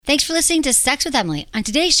Thanks for listening to Sex with Emily. On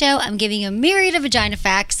today's show, I'm giving you a myriad of vagina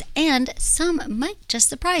facts, and some might just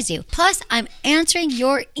surprise you. Plus, I'm answering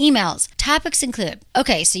your emails. Topics include,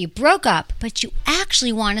 okay, so you broke up, but you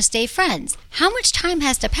actually want to stay friends. How much time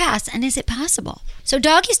has to pass, and is it possible? So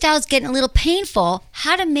Doggystyle is getting a little painful.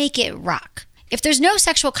 How to make it rock. If there's no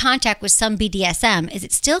sexual contact with some BDSM, is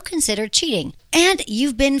it still considered cheating? And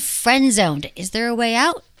you've been friend-zoned. Is there a way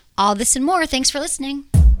out? All this and more. Thanks for listening.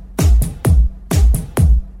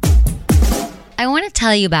 I want to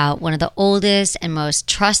tell you about one of the oldest and most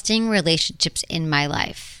trusting relationships in my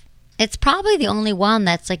life. It's probably the only one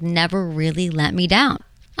that's never really let me down.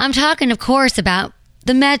 I'm talking, of course, about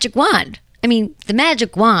the magic wand. The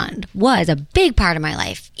magic wand was a big part of my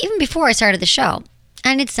life, even before I started the show.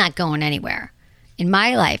 And it's not going anywhere in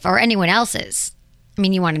my life or anyone else's.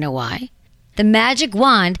 You want to know why? The magic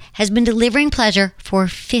wand has been delivering pleasure for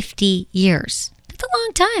 50 years. That's a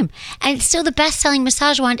long time. And it's still the best-selling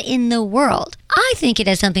massage wand in the world. I think it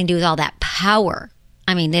has something to do with all that power.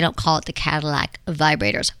 They don't call it the Cadillac of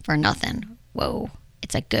vibrators for nothing. Whoa,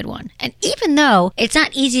 it's a good one. And even though it's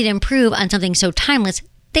not easy to improve on something so timeless,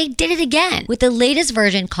 they did it again with the latest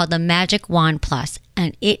version called the Magic Wand Plus,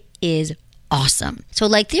 and it is awesome. So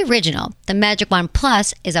like the original, the Magic Wand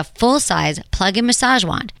Plus is a full-size plug-in massage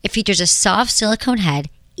wand. It features a soft silicone head,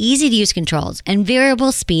 easy-to-use controls, and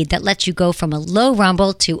variable speed that lets you go from a low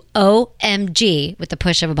rumble to OMG with the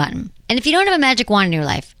push of a button. And if you don't have a magic wand in your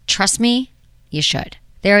life, trust me, you should.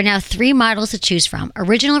 There are now 3 models to choose from,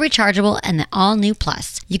 original rechargeable and the all-new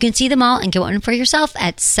Plus. You can see them all and get one for yourself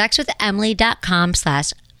at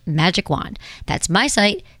sexwithemily.com/magicwand. That's my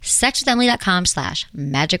site,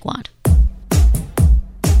 sexwithemily.com/magicwand.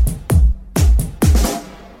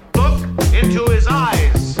 Look into his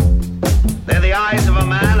eyes. They're the eyes of a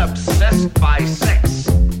man obsessed by sex.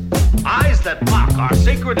 Eyes that mock our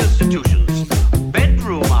sacred institutions.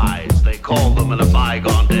 Bedroom eyes, they called them in a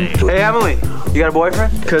bygone day. Hey, Emily, you got a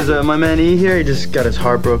boyfriend? Because my man E here, he just got his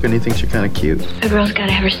heart broken. He thinks you're kind of cute. A girl's got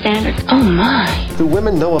to have her standards. Oh, my. Do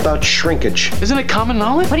women know about shrinkage? Isn't it common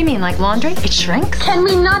knowledge? What do you mean, like laundry? It shrinks? Can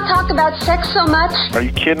we not talk about sex so much? Are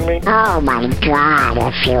you kidding me? Oh my God,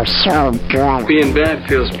 it feels so good. Being bad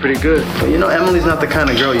feels pretty good. But Emily's not the kind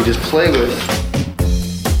of girl you just play with.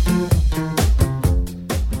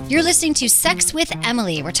 You're listening to Sex with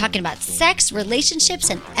Emily. We're talking about sex, relationships,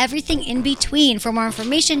 and everything in between. For more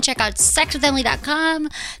information, check out sexwithemily.com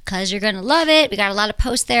because you're going to love it. We got a lot of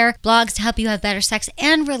posts there, blogs to help you have better sex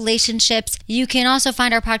and relationships. You can also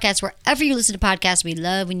find our podcast wherever you listen to podcasts. We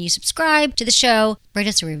love when you subscribe to the show. Write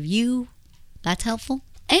us a review. That's helpful.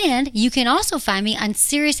 And you can also find me on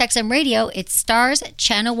SiriusXM Radio. It's Stars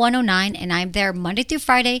Channel 109, and I'm there Monday through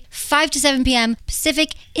Friday, 5 to 7 p.m.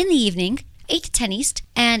 Pacific in the evening. 8 to 10 East,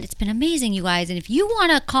 and it's been amazing, you guys. And if you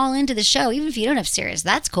want to call into the show, even if you don't have Sirius,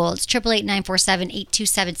 that's cool. It's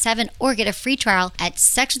 888-947-8277, or get a free trial at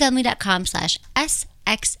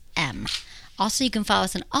sexwithemily.com/SXM. Also, you can follow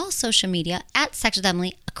us on all social media at Sex with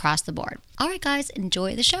Emily across the board. All right, guys,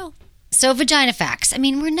 enjoy the show. So, vagina facts.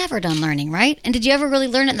 We're never done learning, right? And did you ever really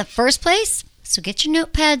learn it in the first place? So get your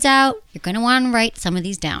notepads out. You're going to want to write some of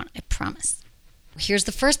these down, I promise. Here's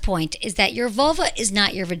the first point, is that your vulva is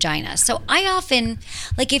not your vagina. So I often,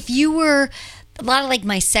 if you were, a lot of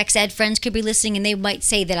my sex ed friends could be listening and they might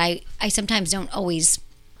say that I sometimes don't always,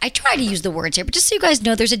 I try to use the words here, but just so you guys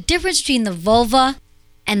know, there's a difference between the vulva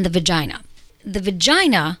and the vagina. The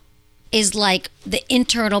vagina is the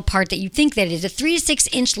internal part that you think that it is, a 3 to 6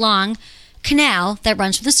 inch long canal that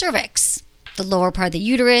runs from the cervix, the lower part of the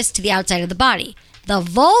uterus to the outside of the body. The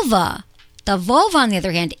vulva, on the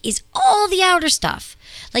other hand, is all the outer stuff.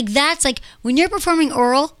 That's when you're performing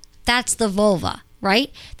oral, that's the vulva,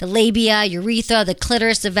 right? The labia, urethra, the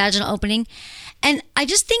clitoris, the vaginal opening. And I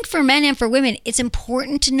just think for men and for women, it's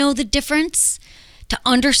important to know the difference, to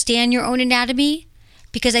understand your own anatomy,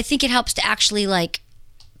 because I think it helps to actually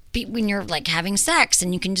when you're having sex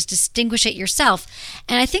and you can just distinguish it yourself.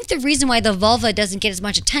 And I think the reason why the vulva doesn't get as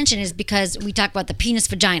much attention is because we talk about the penis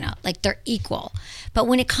vagina, they're equal. But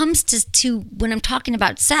when it comes to when I'm talking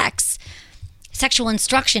about sex, sexual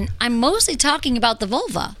instruction, I'm mostly talking about the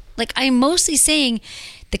vulva. I'm mostly saying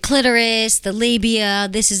the clitoris, the labia,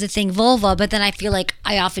 this is the thing, vulva, but then I feel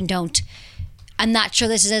I often don't. I'm not sure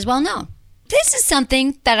this is as well known. This is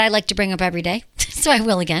something that I like to bring up every day, so I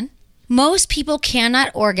will again. Most people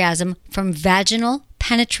cannot orgasm from vaginal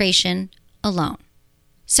penetration alone.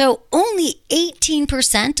 So only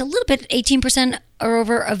 18%, a little bit, 18% or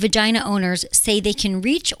over of vagina owners say they can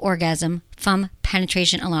reach orgasm from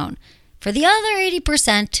penetration alone. For the other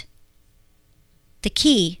 80%, the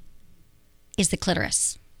key is the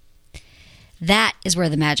clitoris. That is where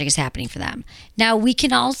the magic is happening for them. Now, we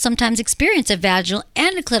can all sometimes experience a vaginal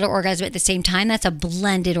and a clitoral orgasm at the same time. That's a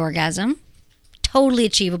blended orgasm. Totally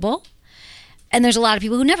achievable. And there's a lot of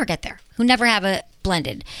people who never get there, who never have a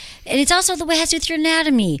blended. And it's also the way it has to do with your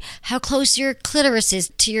anatomy, how close your clitoris is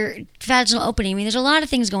to your vaginal opening. I mean, there's a lot of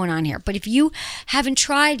things going on here. But if you haven't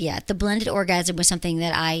tried yet, the blended orgasm was something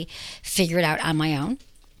that I figured out on my own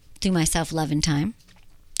through my self-love and time.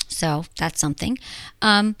 So that's something.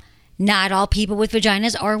 Not all people with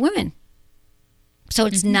vaginas are women. So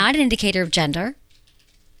it's not an indicator of gender,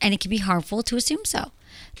 and it can be harmful to assume so.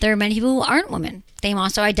 There are many people who aren't women. They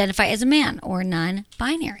also identify as a man or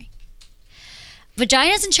non-binary.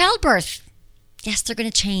 Vaginas in childbirth. Yes, they're going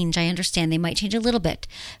to change. I understand. They might change a little bit.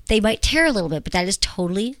 They might tear a little bit, but that is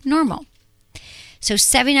totally normal. So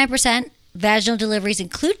 79% vaginal deliveries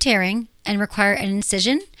include tearing and require an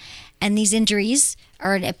incision. And these injuries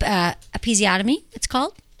are an episiotomy, it's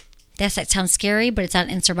called. Yes, that sounds scary, but it's not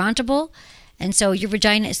insurmountable. And so your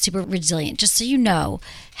vagina is super resilient. Just so you know,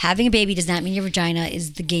 having a baby does not mean your vagina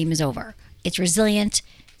the game is over. It's resilient.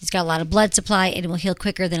 It's got a lot of blood supply, and it will heal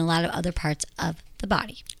quicker than a lot of other parts of the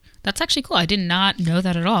body. That's actually cool. I did not know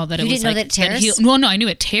that at all. That you it was didn't know that it tears? Well, no, I knew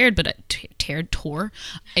it teared, but it tore.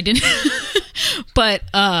 I didn't. But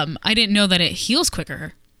I didn't know that it heals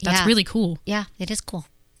quicker. That's really cool. Yeah, it is cool.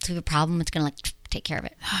 If you have a problem, it's going to take care of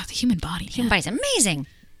it. The human body. The human body's amazing.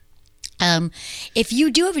 If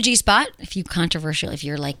you do have a G-spot, if you're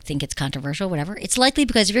think it's controversial, whatever, it's likely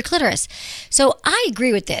because of your clitoris. So I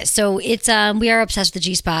agree with this. So it's we are obsessed with the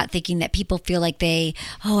G-spot, thinking that people feel like I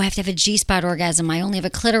have to have a G-spot orgasm. I only have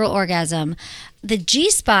a clitoral orgasm. The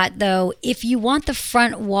G-spot, though, if you want the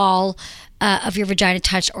front wall of your vagina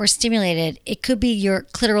touched or stimulated, it could be your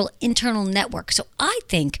clitoral internal network. So I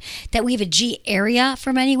think that we have a G area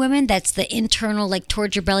for many women. That's the internal, like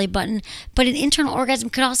towards your belly button. But an internal orgasm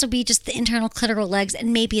could also be just the internal clitoral legs,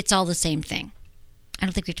 and maybe it's all the same thing. I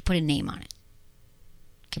don't think we have to put a name on it.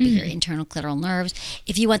 It could be your internal clitoral nerves.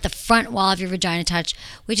 If you want the front wall of your vagina touched,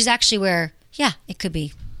 which is actually where, it could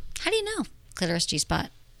be. How do you know? Clitoris, G-spot.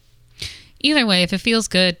 Either way, if it feels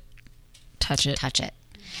good, touch it. Touch it.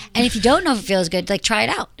 And if you don't know if it feels good, try it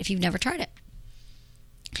out if you've never tried it.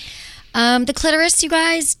 The clitoris, you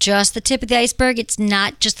guys, just the tip of the iceberg. It's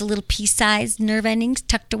not just the little pea-sized nerve endings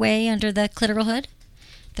tucked away under the clitoral hood.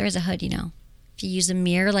 There is a hood, If you use a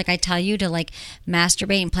mirror, like I tell you, to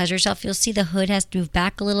masturbate and pleasure yourself, you'll see the hood has to move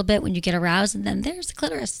back a little bit when you get aroused, and then there's the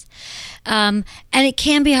clitoris. And it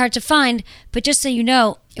can be hard to find, but just so you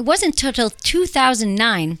know, it wasn't until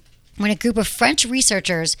 2009 when a group of French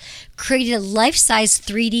researchers created a life-size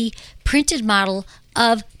 3D printed model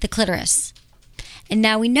of the clitoris. And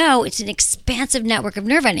now we know it's an expansive network of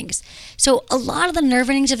nerve endings. So a lot of the nerve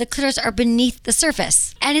endings of the clitoris are beneath the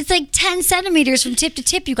surface. And it's 10 centimeters from tip to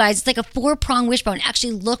tip, you guys. It's like a 4-pronged wishbone. It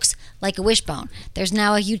actually looks like a wishbone. There's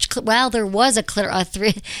now a huge, there was a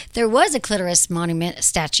clitoris monument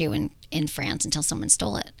statue in France until someone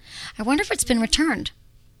stole it. I wonder if it's been returned.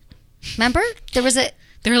 Remember?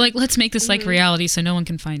 They're like, let's make this like reality so no one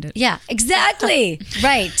can find it. Yeah, exactly.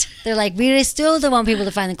 Right. They're like, we still don't want people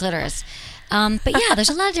to find the clitoris. But yeah, there's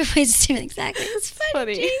a lot of different ways to stimulate. Exactly. It's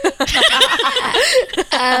funny.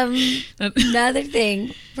 Another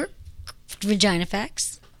thing for vagina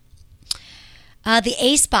facts. The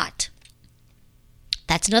A spot.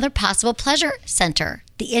 That's another possible pleasure center.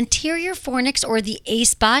 The anterior fornix, or the A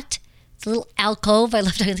spot. It's a little alcove. I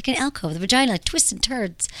love talking like an alcove. The vagina twists and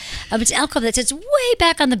turns. It's an alcove that sits way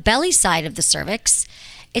back on the belly side of the cervix.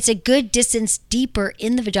 It's a good distance deeper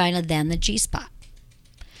in the vagina than the G-spot.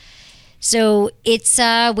 So it's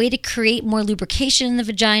a way to create more lubrication in the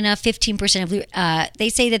vagina. 15% of they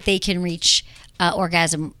say that they can reach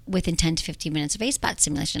orgasm within 10 to 15 minutes of A-spot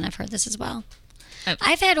stimulation. I've heard this as well.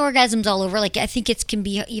 I've had orgasms all over. I think you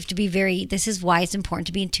have to be this is why it's important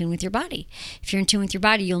to be in tune with your body. If you're in tune with your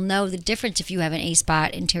body, you'll know the difference if you have an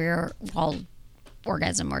A-spot, interior wall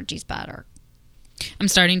orgasm, or G-spot. I'm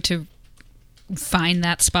starting to find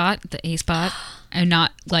that spot, the A-spot, and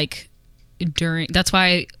not during. That's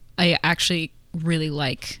why I actually really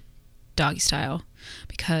like Doggystyle,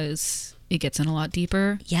 because it gets in a lot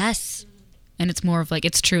deeper. Yes. And it's more of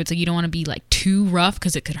it's true. It's you don't want to be too rough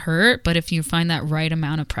because it could hurt. But if you find that right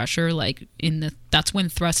amount of pressure, that's when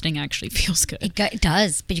thrusting actually feels good. It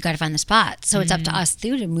does, but you got to find the spot. So it's up to us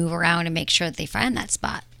too to move around and make sure that they find that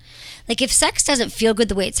spot. If sex doesn't feel good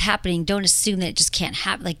the way it's happening, don't assume that it just can't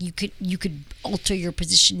happen. You could alter your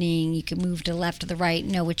positioning. You could move to the left or the right,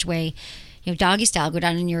 know which way. Doggy style, go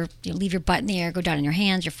down in leave your butt in the air, go down in your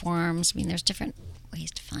hands, your forearms. There's different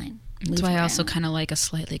ways to find. That's why I also kind of like a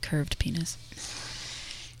slightly curved penis.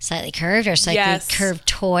 Slightly curved or slightly curved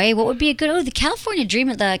toy. What would be a good... the California Dream,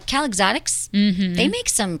 the Cal Exotics, they make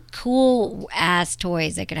some cool-ass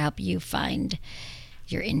toys that could help you find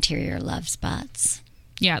your interior love spots.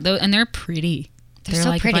 Yeah, and they're pretty. They're so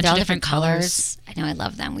like pretty. They're all different colors. I know, I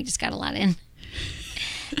love them. We just got a lot in.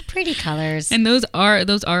 Pretty colors. And those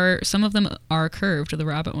are some of them are curved, the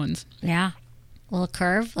rabbit ones. Yeah. Little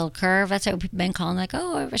curve. That's what we've been calling, like,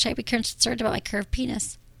 oh, I wish I'd be concerned about my curved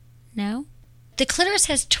penis. No. The clitoris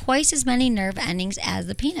has twice as many nerve endings as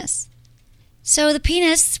the penis. So the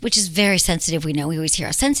penis, which is very sensitive, we know, we always hear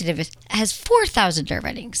how sensitive it is, has 4,000 nerve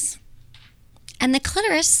endings. And the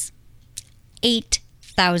clitoris,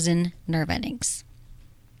 8,000 nerve endings.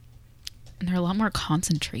 And they're a lot more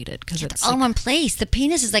concentrated because it's all in one place. The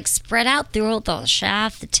penis is like spread out through the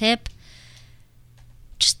shaft, the tip.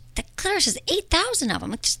 Just the clitoris is 8,000 of them.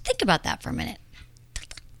 Like, just think about that for a minute.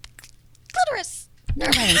 Clitoris,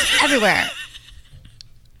 nerve endings everywhere.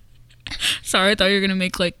 Sorry, I thought you were going to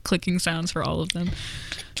make like clicking sounds for all of them.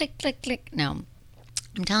 Click, click, click, click. No.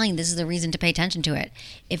 I'm telling you, this is the reason to pay attention to it.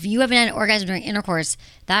 If you haven't had an orgasm during intercourse,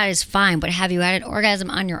 that is fine. But have you had an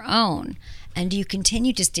orgasm on your own? And do you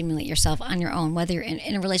continue to stimulate yourself on your own, whether you're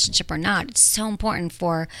in a relationship or not? It's so important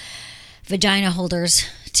for vagina holders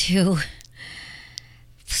to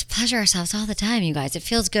pleasure ourselves all the time, you guys. It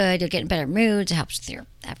feels good. You'll get in better moods. It helps with your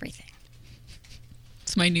everything.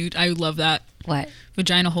 It's my new... I love that. What?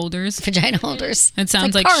 Vagina holders. Vagina holders. It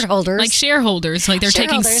sounds like card holders. Like shareholders. Like they're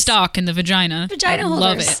taking stock in the vagina. Vagina holders.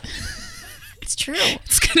 Love it. It's true.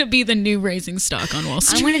 It's going to be the new raising stock on Wall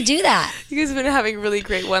Street. I'm going to do that. You guys have been having really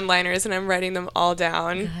great one-liners, and I'm writing them all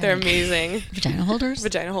down. God. They're amazing. Vagina holders?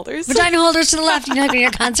 Vagina holders. Vagina holders to the left. You know,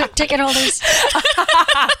 your concert ticket holders.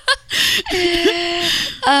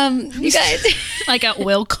 You guys. Like at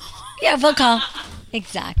will call. Yeah, will call.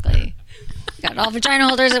 Exactly. Got all vagina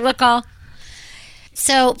holders at will call.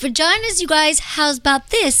 So vaginas, you guys, how's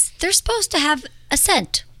about this? They're supposed to have a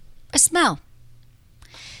scent, a smell.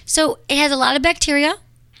 So it has a lot of bacteria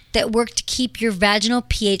that work to keep your vaginal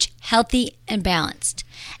pH healthy and balanced.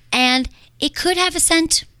 And it could have a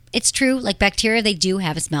scent. It's true, like bacteria, they do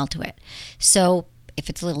have a smell to it. So if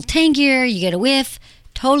it's a little tangier, you get a whiff,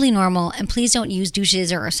 totally normal. And please don't use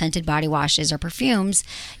douches or scented body washes or perfumes.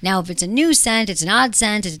 Now, if it's a new scent, it's an odd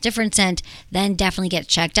scent, it's a different scent, then definitely get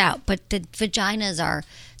checked out. But the vaginas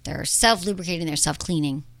they're self-lubricating, they're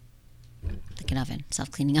self-cleaning. Like an oven,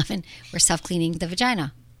 self-cleaning oven. We're self-cleaning the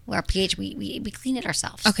vagina. Our pH, we clean it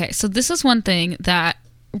ourselves. Okay, so this is one thing that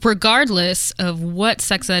regardless of what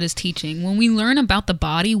sex ed is teaching, when we learn about the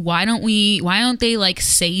body, why don't they like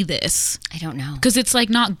say this? I don't know. Because it's like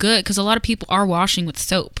not good, because a lot of people are washing with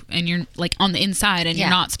soap and you're like on the inside and you're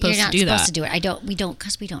not supposed to do that. You're not supposed to do it.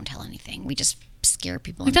 Because we don't tell anything. We just scare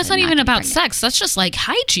people. Like, that's not even about sex. That's just like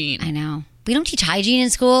hygiene. I know. We don't teach hygiene in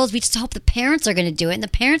schools. We just hope the parents are going to do it. And the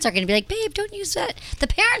parents are going to be like, babe, don't use that. The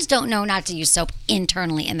parents don't know not to use soap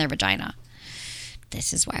internally in their vagina.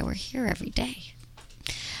 This is why we're here every day.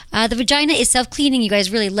 The vagina is self-cleaning. You guys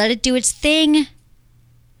really let it do its thing.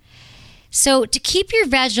 So to keep your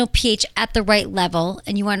vaginal pH at the right level,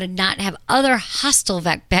 and you want to not have other hostile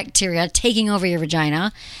bacteria taking over your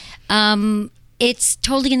vagina, it's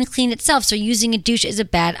totally going to clean itself. So using a douche is a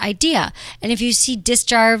bad idea. And if you see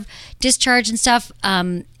discharge and stuff,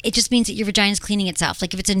 it just means that your vagina is cleaning itself.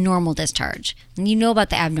 Like if it's a normal discharge, and you know about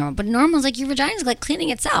the abnormal, but normal is like your vagina is like cleaning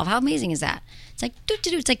itself. How amazing is that? It's like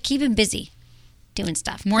it's like keeping busy, doing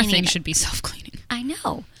stuff. More things should be self-cleaning. I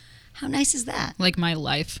know. How nice is that? Like my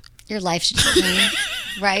life. Your life should be clean,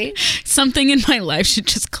 right? Something in my life should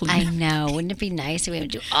just clean. I know. Wouldn't it be nice if we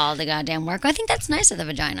would do all the goddamn work? I think that's nice of the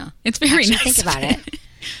vagina. It's very nice. Think about it.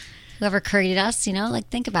 Whoever created us, like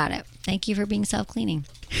think about it. Thank you for being self-cleaning.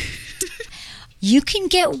 You can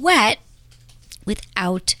get wet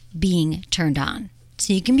without being turned on.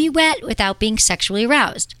 So you can be wet without being sexually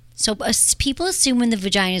aroused. So people assume when the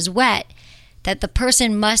vagina is wet that the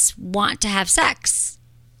person must want to have sex.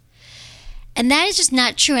 And that is just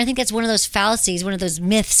not true. I think that's one of those fallacies, one of those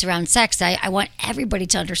myths around sex I want everybody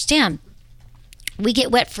to understand. We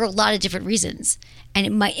get wet for a lot of different reasons.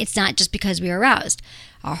 And it's not just because we are aroused.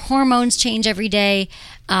 Our hormones change every day.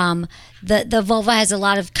 The vulva has a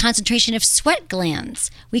lot of concentration of sweat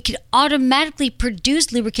glands. We can automatically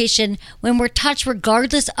produce lubrication when we're touched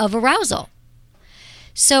regardless of arousal.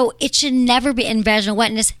 So it should never be, in vaginal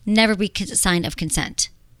wetness, never be a sign of consent.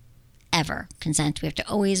 Ever. Consent, we have to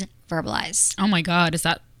always verbalize. Oh my God, is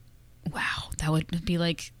that... Wow, that would be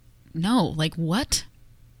like... No, like what?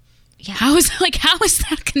 Yeah. How is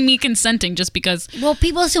that me consenting just because... Well,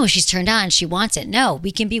 people assume she's turned on, she wants it. No,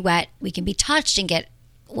 we can be wet, we can be touched and get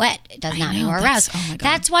wet. It does not mean know, we're aroused. oh my God.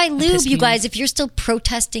 That's why That lube, pissed you me guys, off. if you're still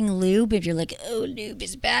protesting lube, if you're like, oh, lube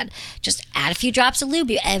is bad, just add a few drops of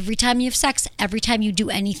lube every time you have sex, every time you do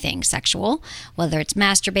anything sexual, whether it's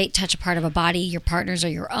masturbate, touch a part of a body, your partner's or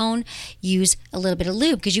your own, use a little bit of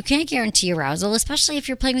lube because you can't guarantee arousal, especially if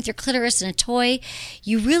you're playing with your clitoris and a toy.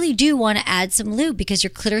 You really do want to add some lube because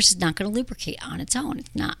your clitoris is not going to lubricate on its own. It's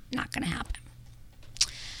not going to happen.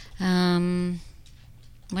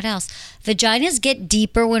 What else? Vaginas get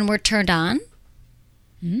deeper when we're turned on.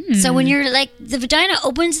 So when you're like, the vagina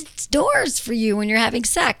opens its doors for you when you're having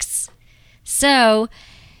sex. So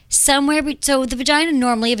the vagina,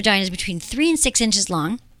 normally a vagina is between 3 and 6 inches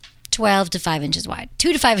long, 12 to 5 inches wide,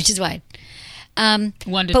 2 to 5 inches wide. 1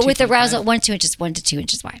 to but with 2.5. arousal, 1 to 2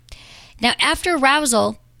 inches wide. Now, after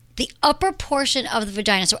arousal, the upper portion of the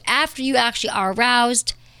vagina, so after you actually are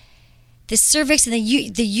aroused, the cervix and the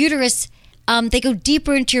uterus, they go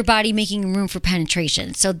deeper into your body, making room for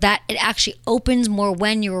penetration. So that it actually opens more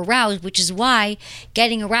when you're aroused, which is why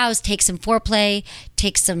getting aroused takes some foreplay,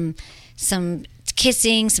 takes some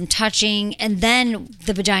kissing, some touching, and then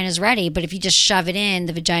the vagina's ready. But if you just shove it in,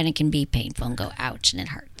 the vagina can be painful and go ouch and it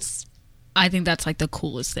hurts. I think that's like the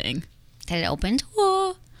coolest thing. That it opened?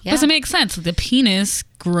 Oh, yeah. Because it makes sense. The penis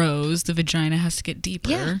grows, the vagina has to get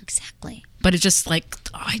deeper. Yeah, exactly. But it's just like,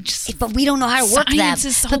 but we don't know how to work that. Science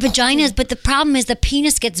is so but vaginas, cool. but the problem is the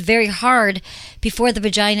penis gets very hard before the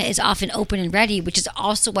vagina is often open and ready, which is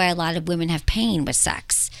also why a lot of women have pain with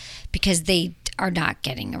sex because they are not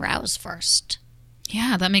getting aroused first.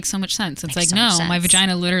 Yeah, that makes so much sense. It's Makes like, so much no, my sense.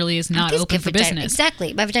 vagina literally is not open for business.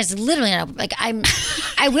 Exactly. My vagina is literally not open. Like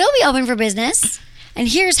I will be open for business. And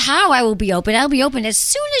here's how I will be open. I'll be open as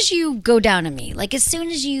soon as you go down on me. Like as soon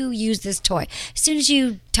as you use this toy. As soon as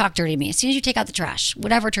you talk dirty to me. As soon as you take out the trash.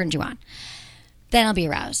 Whatever turns you on. Then I'll be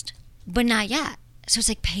aroused. But not yet. So it's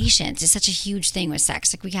like patience is such a huge thing with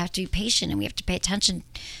sex. Like we have to be patient and we have to pay attention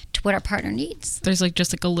to what our partner needs. There's like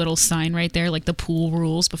just like a little sign right there, like the pool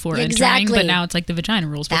rules before Exactly. entering. But now it's like the vagina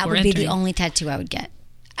rules before That would entering. be the only tattoo I would get.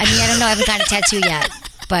 I mean, I don't know. I haven't gotten a tattoo yet.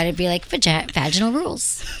 But it'd be like vaginal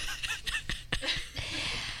rules.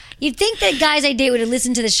 You'd think that guys I date would have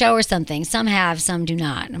listened to the show or something. Some have, some do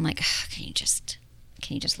not. And I'm like, can you just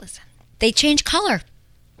listen? They change color.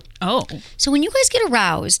 Oh. So when you guys get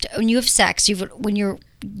aroused, when you have sex, when you're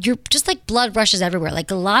just like blood rushes everywhere.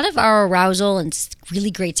 Like a lot of our arousal and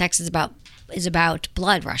really great sex is about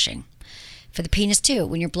blood rushing. For the penis too.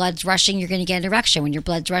 When your blood's rushing, you're going to get an erection. When your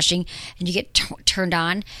blood's rushing and you get turned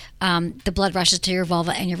on, the blood rushes to your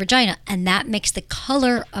vulva and your vagina. And that makes the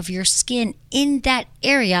color of your skin in that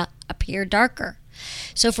area appear darker.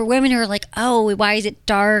 So for women who are like, oh, why is it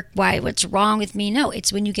dark? What's wrong with me? No,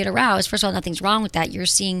 it's when you get aroused. First of all, nothing's wrong with that. You're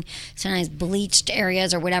seeing sometimes bleached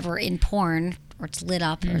areas or whatever in porn, or it's lit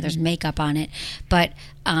up or there's makeup on it. But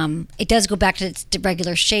it does go back to its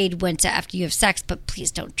regular shade after you have sex, but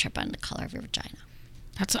please don't trip on the color of your vagina.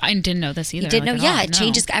 I didn't know this either. You didn't know? at Yeah, all. it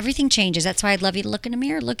changes. Everything changes. That's why I'd love you to look in a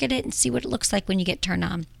mirror, look at it, and see what it looks like when you get turned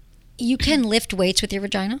on. You can lift weights with your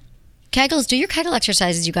vagina. Kegels, do your Kegel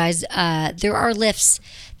exercises, you guys. There are lifts.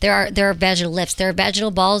 There are vaginal lifts. There are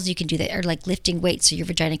vaginal balls you can do that are like lifting weights so your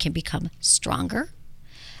vagina can become stronger.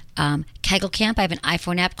 Kegel Camp. I have an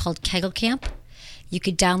iPhone app called Kegel Camp. You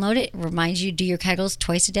could download it. It reminds you to do your Kegels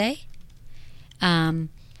twice a day.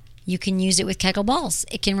 You can use it with Kegel balls.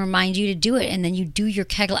 It can remind you to do it, and then you do your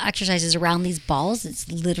Kegel exercises around these balls.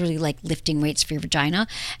 It's literally like lifting weights for your vagina.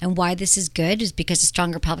 And why this is good is because a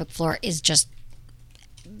stronger pelvic floor is just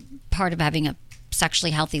part of having a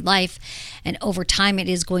sexually healthy life, and over time it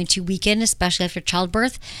is going to weaken, especially after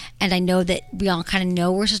childbirth. And I know that we all kind of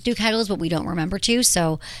know we're supposed to do Kegels, but we don't remember to,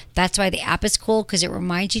 so that's why the app is cool, because it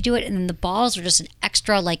reminds you to do it. And then the balls are just an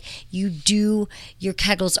extra, like you do your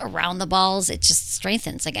Kegels around the balls, it just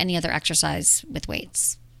strengthens like any other exercise with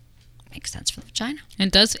weights. Makes sense for the vagina.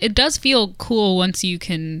 It does feel cool once you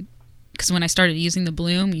can, because when I started using the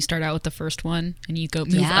Bloom, you start out with the first one and you go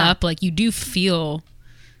move up, like you do feel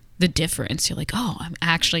the difference. You're like, oh, I'm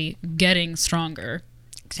actually getting stronger.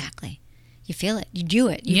 Exactly. You feel it. You do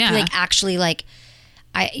it. You feel like actually like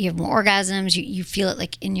you have more orgasms. You feel it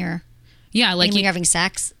like in your like when you're having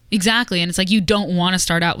sex. Exactly. And it's like you don't want to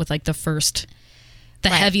start out with like the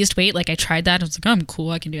heaviest weight. Like I tried that. I was like, oh, I'm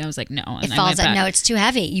cool. I can do it. I was like, no. And it falls out. No, it's too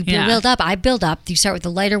heavy. You build up. I build up. You start with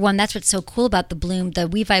the lighter one. That's what's so cool about the Bloom, the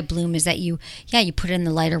WeVibe Bloom, is that you put it in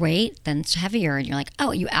the lighter weight, then it's heavier, and you're like,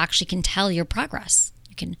 oh, you actually can tell your progress.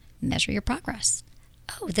 You can measure your progress.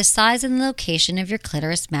 Oh, the size and the location of your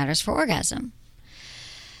clitoris matters for orgasm.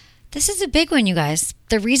 This is a big one, you guys.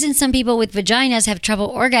 The reason some people with vaginas have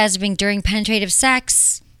trouble orgasming during penetrative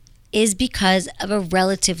sex is because of a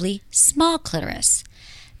relatively small clitoris.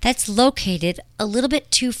 that's located a little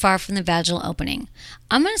bit too far from the vaginal opening.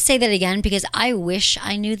 I'm going to say that again because I wish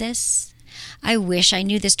I knew this. I wish I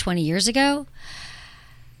knew this 20 years ago.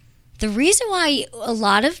 The reason why a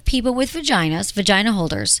lot of people with vaginas, vagina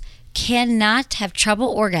holders, cannot have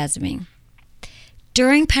trouble orgasming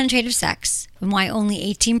during penetrative sex, and why only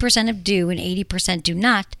 18% do and 80% do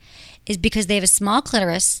not, is because they have a small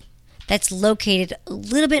clitoris that's located a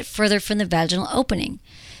little bit further from the vaginal opening.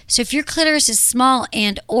 So if your clitoris is small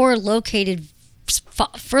and or located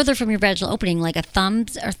further from your vaginal opening, like a thumb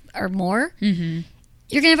or more,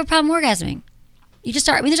 you're going to have a problem orgasming. You just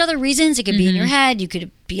start, I mean, there's other reasons. It could be in your head. You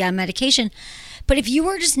could be on medication. But if you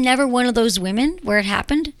were just never one of those women where it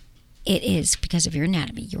happened, it is because of your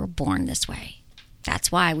anatomy. You were born this way.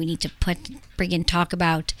 That's why we need to bring in talk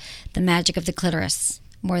about the magic of the clitoris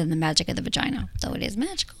more than the magic of the vagina, though it is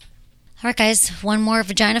magical. All right, guys, one more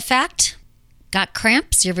vagina fact. Got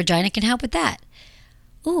cramps? Your vagina can help with that.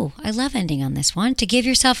 Ooh, I love ending on this one. To give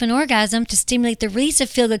yourself an orgasm, to stimulate the release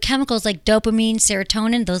of feel-good chemicals like dopamine,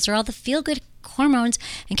 serotonin, those are all the feel-good hormones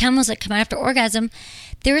and chemicals that come out after orgasm.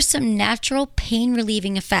 There are some natural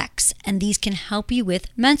pain-relieving effects, and these can help you with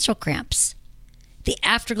menstrual cramps. The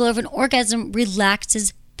afterglow of an orgasm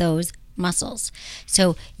relaxes those muscles.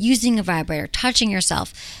 So using a vibrator, touching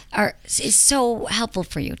yourself is so helpful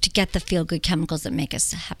for you to get the feel-good chemicals that make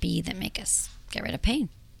us happy, that make us get rid of pain.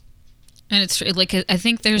 And it's like, I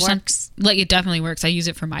think there's it definitely works. I use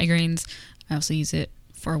it for migraines. I also use it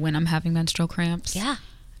for when I'm having menstrual cramps. Yeah.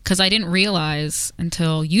 Because I didn't realize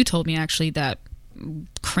until you told me actually that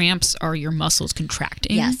cramps are your muscles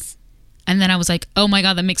contracting. Yes. And then I was like, oh my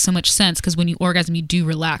God, that makes so much sense because when you orgasm, you do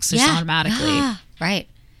relax just automatically. Yeah. Right.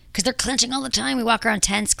 Because they're clenching all the time. We walk around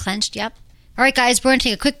tense, clenched. Yep. All right, guys, we're going to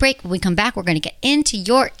take a quick break. When we come back, we're going to get into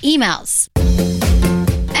your emails.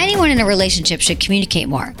 Anyone in a relationship should communicate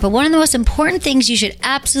more, but one of the most important things you should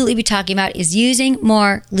absolutely be talking about is using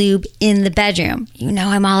more lube in the bedroom. You know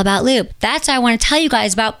I'm all about lube. That's why I want to tell you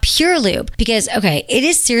guys about Pure Lube because, okay, it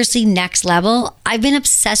is seriously next level. I've been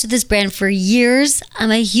obsessed with this brand for years. I'm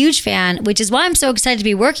a huge fan, which is why I'm so excited to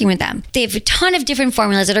be working with them. They have a ton of different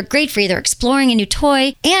formulas that are great for either exploring a new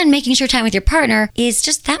toy and making sure time with your partner is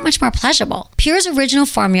just that much more pleasurable. Pure's original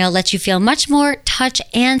formula lets you feel much more touch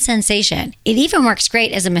and sensation. It even works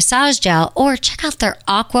great as a massage gel, or check out their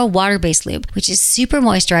Aqua water-based lube, which is super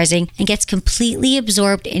moisturizing and gets completely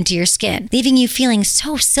absorbed into your skin, leaving you feeling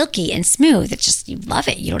so silky and smooth. It's just, you love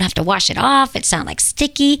it. You don't have to wash it off. It's not like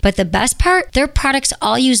sticky. But the best part, their products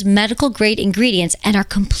all use medical-grade ingredients and are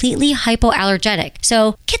completely hypoallergenic.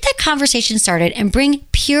 So get that conversation started and bring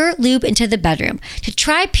Pure Lube into the bedroom. To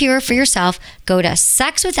try Pure for yourself, go to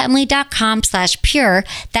sexwithemily.com/pure.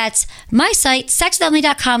 That's my site,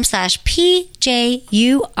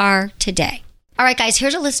 sexwithemily.com/PJUR today. All right, guys,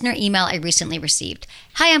 here's a listener email I recently received.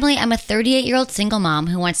 Hi, Emily. I'm a 38-year-old single mom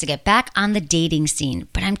who wants to get back on the dating scene,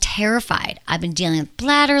 but I'm terrified. I've been dealing with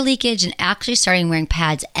bladder leakage and actually starting wearing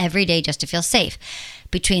pads every day just to feel safe.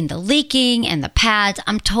 Between the leaking and the pads,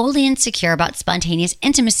 I'm totally insecure about spontaneous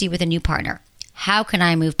intimacy with a new partner. How can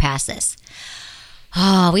I move past this?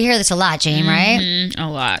 Oh, we hear this a lot, Jane, right? A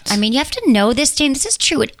lot. I mean, you have to know this, Jane. This is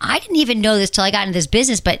true. And I didn't even know this till I got into this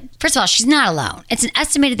business. But first of all, she's not alone. It's an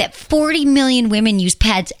estimated that 40 million women use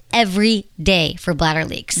pads every day for bladder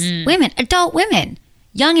leaks. Women, adult women,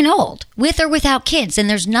 young and old, with or without kids. And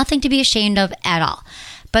there's nothing to be ashamed of at all.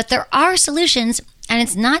 But there are solutions, and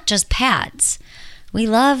it's not just pads. We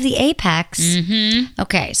love the Apex.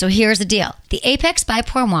 Okay, so here's the deal. The Apex by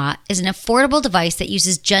Pour Moi is an affordable device that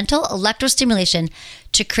uses gentle electrostimulation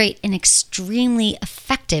to create an extremely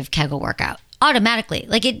effective Kegel workout. Automatically.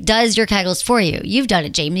 Like it does your Kegels for you. You've done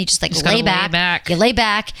it, Jamie. You just lay back. You lay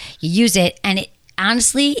back, you use it, and it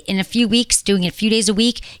honestly, in a few weeks, doing it a few days a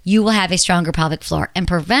week, you will have a stronger pelvic floor and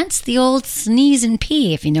prevents the old sneeze and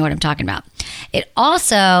pee, if you know what I'm talking about. It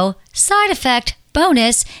also, side effect,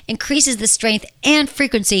 bonus, increases the strength and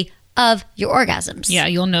frequency of your orgasms. Yeah,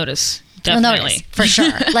 you'll notice. Definitely. You'll notice, for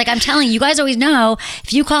sure. Like I'm telling you, you guys always know,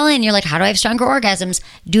 if you call in, you're like, how do I have stronger orgasms?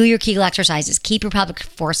 Do your Kegel exercises. Keep your pelvic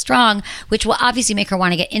floor strong, which will obviously make her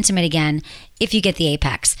want to get intimate again if you get the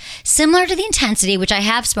Apex. Similar to the Intensity, which I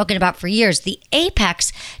have spoken about for years, the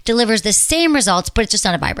Apex delivers the same results, but it's just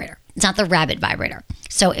not a vibrator. It's not the rabbit vibrator.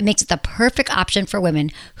 So it makes it the perfect option for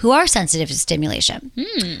women who are sensitive to stimulation.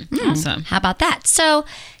 Awesome. How about that? So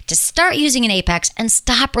to start using an Apex and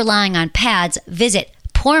stop relying on pads, visit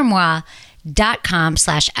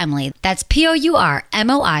pourmoi.com/Emily. That's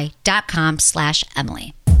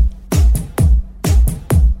pourmoi.com/Emily.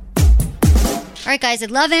 All right, guys,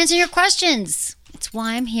 I'd love answering your questions. It's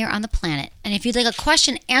why I'm here on the planet. And if you'd like a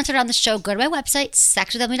question answered on the show, go to my website,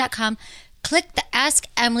 sexwithemily.com. Click the Ask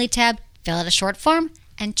Emily tab, fill out a short form,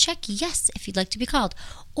 and check yes if you'd like to be called.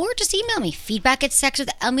 Or just email me,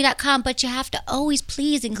 feedback@sexwithemily.com, but you have to always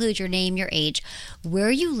please include your name, your age,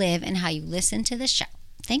 where you live, and how you listen to the show.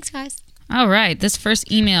 Thanks, guys. All right, this first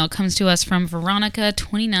email comes to us from Veronica,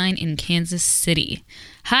 29, in Kansas City.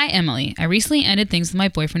 Hi, Emily. I recently ended things with my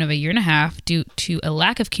boyfriend of a year and a half due to a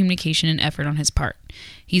lack of communication and effort on his part.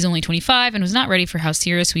 He's only 25 and was not ready for how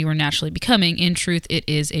serious we were naturally becoming. In truth, it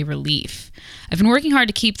is a relief. I've been working hard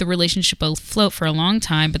to keep the relationship afloat for a long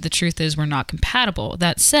time, but the truth is we're not compatible.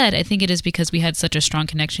 That said, I think it is because we had such a strong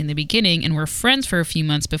connection in the beginning and were friends for a few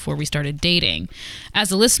months before we started dating.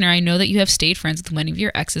 As a listener, I know that you have stayed friends with many of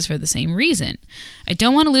your exes for the same reason. I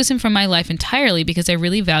don't want to lose him from my life entirely because I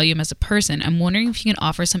really value him as a person. I'm wondering if you can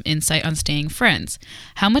offer some insight on staying friends.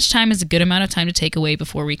 How much time is a good amount of time to take away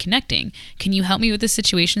before reconnecting? Can you help me with this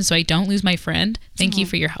situation so I don't lose my friend? Thank you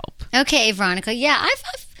for your help. Okay, Veronica. Yeah,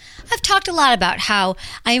 I've talked a lot about how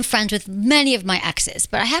I am friends with many of my exes,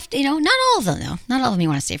 but I have to, not all of them, though. Not all of them you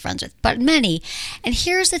want to stay friends with, but many. And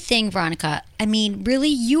here's the thing, Veronica. I mean, really,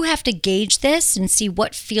 you have to gauge this and see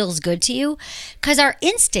what feels good to you, because our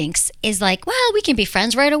instincts is like, well, we can be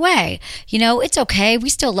friends right away. It's okay. We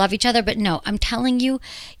still love each other. But no, I'm telling you,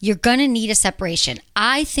 you're going to need a separation.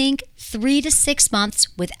 I think 3 to 6 months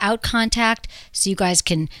without contact so you guys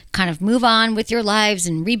can kind of move on with your lives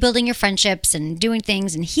and rebuilding your friendships and doing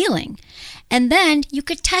things and healing. And then you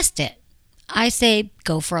could test it. I say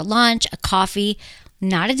go for a lunch, a coffee,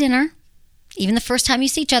 not a dinner. Even the first time you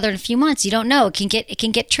see each other in a few months, you don't know. It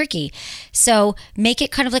can get tricky. So make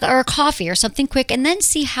it kind of like or a coffee or something quick, and then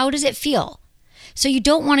see how does it feel. So you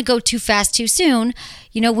don't want to go too fast too soon,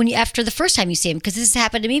 after the first time you see him, because this has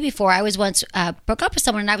happened to me before. I was once broke up with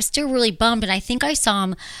someone and I was still really bummed, and I think I saw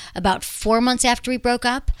him about 4 months after we broke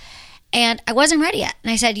up, and I wasn't ready yet.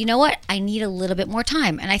 And I said, you know what? I need a little bit more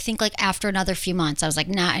time. And I think like after another few months, I was like,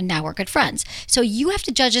 nah, and now we're good friends. So you have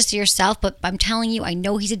to judge this yourself, but I'm telling you, I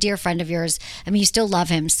know he's a dear friend of yours. I mean, you still love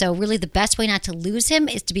him. So really the best way not to lose him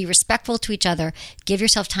is to be respectful to each other, give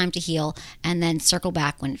yourself time to heal, and then circle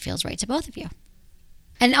back when it feels right to both of you.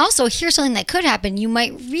 And also, here's something that could happen. You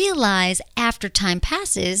might realize after time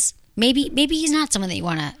passes, maybe he's not someone that you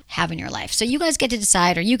want to have in your life. So you guys get to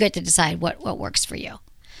decide, or you get to decide what works for you.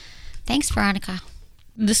 Thanks, Veronica.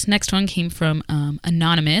 This next one came from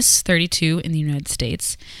Anonymous, 32, in the United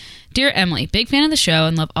States. Dear Emily, big fan of the show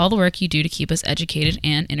and love all the work you do to keep us educated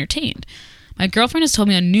and entertained. My girlfriend has told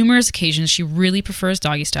me on numerous occasions she really prefers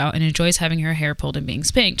doggy style and enjoys having her hair pulled and being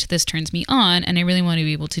spanked. This turns me on, and I really want to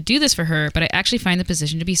be able to do this for her, but I actually find the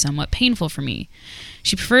position to be somewhat painful for me.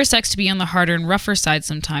 She prefers sex to be on the harder and rougher side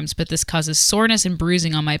sometimes, but this causes soreness and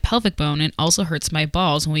bruising on my pelvic bone and also hurts my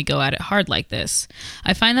balls when we go at it hard like this.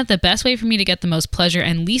 I find that the best way for me to get the most pleasure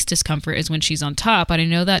and least discomfort is when she's on top, but I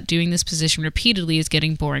know that doing this position repeatedly is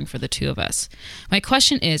getting boring for the two of us. My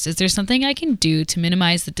question is there something I can do to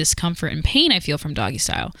minimize the discomfort and pain I feel from doggy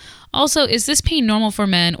style? Also, is this pain normal for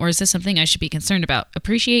men, or is this something I should be concerned about?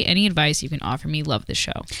 Appreciate any advice you can offer me. Love this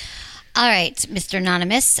show. All right, Mr.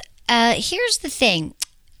 Anonymous. Here's the thing.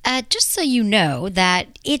 Just so you know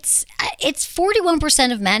that it's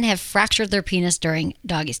 41% of men have fractured their penis during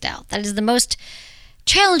doggy style. That is the most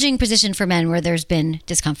challenging position for men where there's been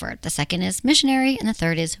discomfort. The second is missionary, and the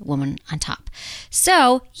third is woman on top.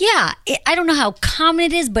 So, yeah, I don't know how common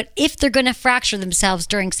it is, but if they're going to fracture themselves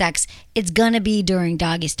during sex, it's going to be during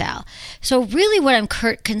doggy style. So really what I'm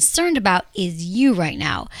concerned about is you right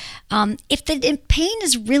now. If the pain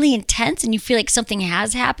is really intense and you feel like something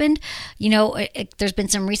has happened, there's been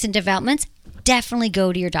some recent developments, definitely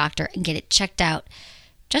go to your doctor and get it checked out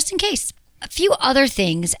just in case. A few other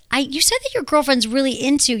things. You said that your girlfriend's really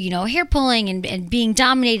into, hair pulling and being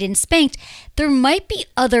dominated and spanked. There might be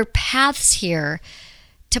other paths here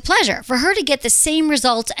to pleasure for her to get the same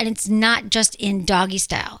results, and it's not just in doggy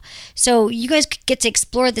style. So you guys could get to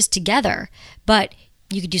explore this together, but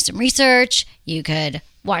you could do some research. You could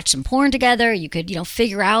watch some porn together. You could,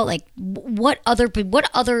 figure out like what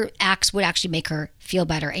other acts would actually make her feel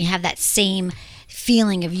better and have that same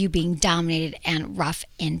feeling of you being dominated and rough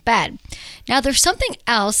in bed. Now, there's something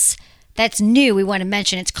else that's new we want to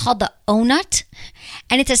mention. It's called the O-Nut,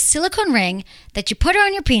 and it's a silicone ring that you put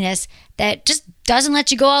on your penis that just doesn't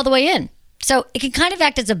let you go all the way in. So it can kind of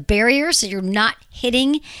act as a barrier so you're not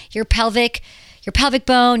hitting your pelvic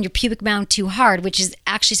bone, your pubic mound too hard, which is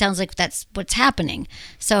actually sounds like that's what's happening.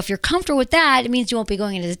 So if you're comfortable with that, it means you won't be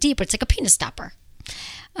going in as deep, but it's like a penis stopper.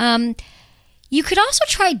 You could also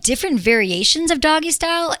try different variations of doggy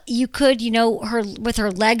style. You could, her with her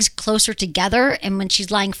legs closer together, and when she's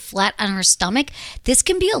lying flat on her stomach, this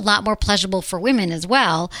can be a lot more pleasurable for women as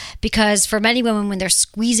well, because for many women, when they're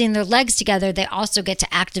squeezing their legs together, they also get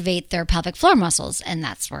to activate their pelvic floor muscles, and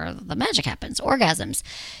that's where the magic happens, orgasms.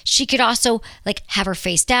 She could also have her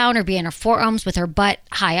face down or be in her forearms with her butt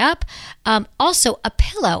high up. Also, a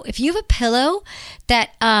pillow. If you have a pillow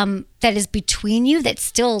that is between you that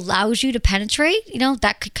still allows you to penetrate,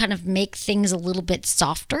 that could kind of make things a little bit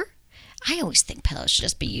softer. I always think pillows should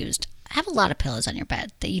just be used. Have a lot of pillows on your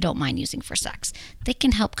bed that you don't mind using for sex. They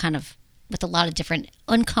can help kind of with a lot of different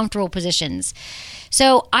uncomfortable positions.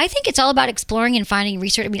 So I think it's all about exploring and finding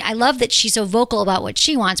research. I mean, I love that she's so vocal about what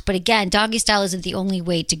she wants, but again, doggy style isn't the only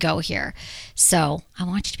way to go here. So I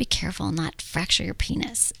want you to be careful and not fracture your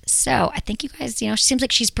penis. So I think you guys, she seems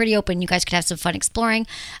like she's pretty open. You guys could have some fun exploring.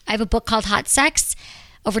 I have a book called Hot Sex,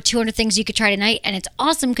 over 200 things you could try tonight, and it's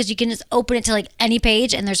awesome because you can just open it to any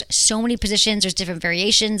page, and there's so many positions. There's different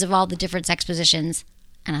variations of all the different sex positions,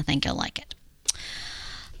 and I think you'll like it.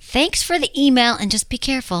 Thanks for the email, and just be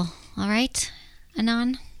careful, all right,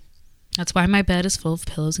 Anon? That's why my bed is full of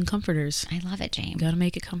pillows and comforters. I love it, James. You gotta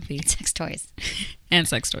make it comfy. And sex toys. And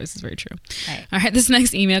sex toys is very true. Right. All right, this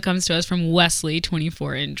next email comes to us from Wesley,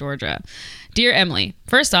 24, in Georgia. Dear Emily,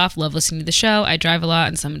 first off, love listening to the show. I drive a lot,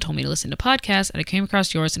 and someone told me to listen to podcasts, and I came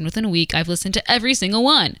across yours, and within a week, I've listened to every single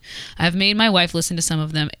one. I've made my wife listen to some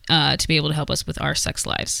of them to be able to help us with our sex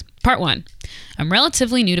lives. Part 1. I'm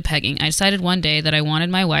relatively new to pegging. I decided one day that I wanted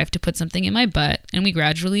my wife to put something in my butt, and we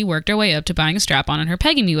gradually worked our way up to buying a strap-on and her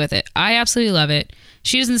pegging me with it. I absolutely love it.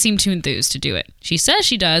 She doesn't seem too enthused to do it. She says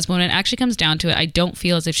she does, but when it actually comes down to it, I don't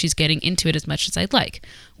feel as if she's getting into it as much as I'd like.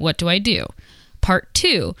 What do I do? Part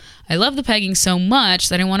 2. I love the pegging so much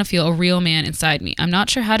that I want to feel a real man inside me. I'm not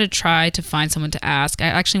sure how to try to find someone to ask. I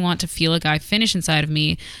actually want to feel a guy finish inside of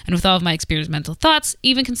me, and with all of my experimental thoughts,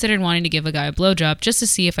 even considered wanting to give a guy a blowjob just to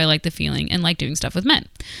see if I like the feeling and like doing stuff with men.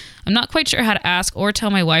 I'm not quite sure how to ask or tell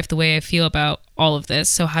my wife the way I feel about all of this,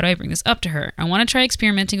 so how do I bring this up to her? I want to try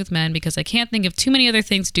experimenting with men because I can't think of too many other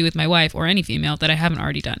things to do with my wife or any female that I haven't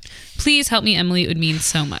already done. Please help me, Emily. It would mean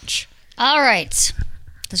so much. All right.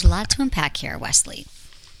 There's a lot to unpack here, Wesley.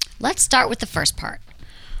 Let's start with the first part.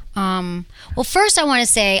 Well, first I want to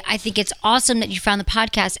say I think it's awesome that you found the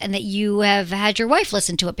podcast and that you have had your wife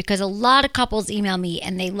listen to it, because a lot of couples email me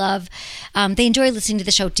and they enjoy listening to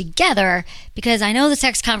the show together, because I know the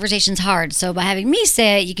sex conversation's hard. So by having me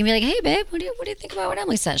say it, you can be like, hey, babe, what do you think about what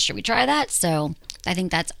Emily says? Should we try that? So I think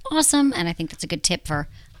that's awesome, and I think that's a good tip for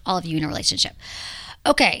all of you in a relationship.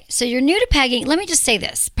 Okay, so you're new to pegging. Let me just say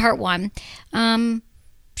this. Part 1,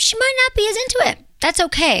 she might not be as into it. That's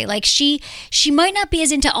okay. She might not be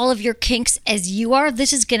as into all of your kinks as you are.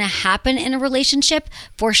 This is going to happen in a relationship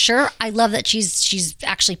for sure. I love that she's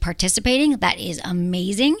actually participating. That is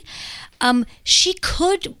amazing. She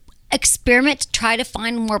could experiment to try to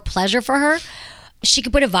find more pleasure for her. She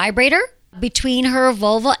could put a vibrator between her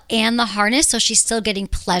vulva and the harness, so she's still getting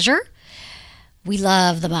pleasure. We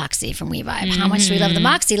love the Moxie from WeVibe. How much do we love the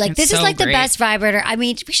Moxie? This is so the great. best vibrator. I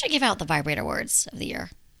mean, we should give out the vibrator words of the year.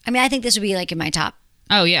 I mean, I think this would be in my top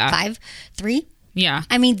 3. Yeah.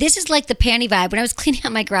 I mean, this is the panty vibe. When I was cleaning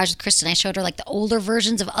out my garage with Kristen, I showed her the older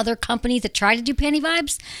versions of other companies that try to do panty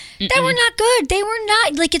vibes. They were not good. They were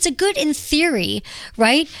not it's a good in theory,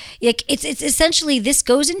 right? It's essentially, this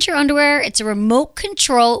goes into your underwear. It's a remote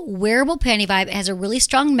control wearable panty vibe. It has a really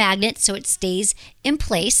strong magnet, so it stays in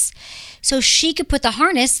place. So she could put the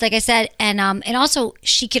harness, like I said, and also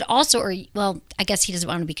she could also, I guess he doesn't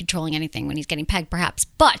want to be controlling anything when he's getting pegged, perhaps,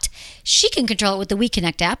 but she can control it with the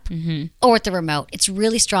WeConnect app or with the remote. It's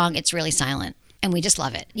really strong. It's really silent, and we just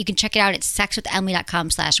love it. You can check it out at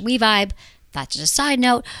sexwithemily.com/WeVibe. That's just a side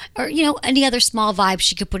note, or any other small vibe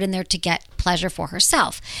she could put in there to get pleasure for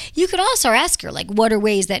herself. You could also ask her what are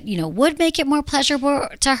ways that would make it more pleasurable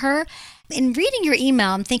to her. In reading your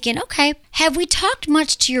email, I'm thinking, okay, have we talked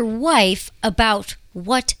much to your wife about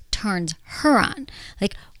what turns her on?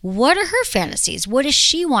 What are her fantasies? What does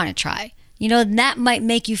she want to try? That might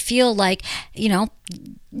make you feel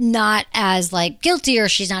not as guilty, or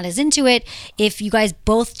she's not as into it. If you guys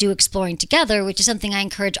both do exploring together, which is something I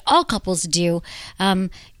encourage all couples to do,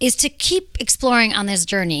 is to keep exploring on this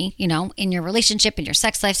journey, in your relationship, in your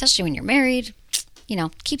sex life, especially when you're married.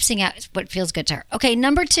 Keep seeing out what feels good to her. Okay,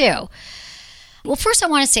 number 2. Well, first I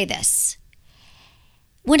want to say this.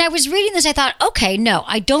 When I was reading this, I thought, okay, no,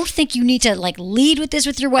 I don't think you need to lead with this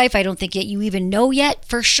with your wife. I don't think that you even know yet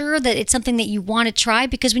for sure that it's something that you want to try,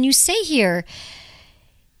 because when you say here,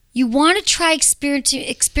 you want to try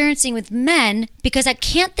experiencing with men, because I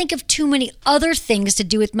can't think of too many other things to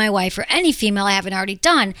do with my wife or any female I haven't already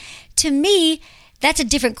done. To me, that's a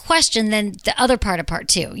different question than the other part of part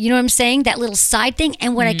 2. You know what I'm saying? That little side thing.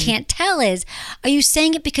 And what I can't tell is, are you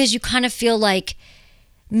saying it because you kind of feel like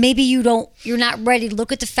maybe you're not ready to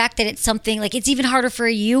look at the fact that it's something like it's even harder for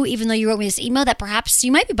you, even though you wrote me this email, that perhaps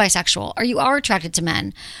you might be bisexual or you are attracted to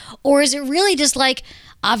men? Or is it really just like,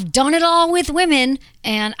 I've done it all with women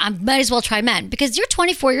and I might as well try men? Because you're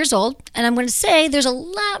 24 years old, and I'm going to say there's a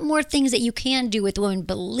lot more things that you can do with women,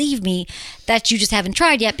 believe me, that you just haven't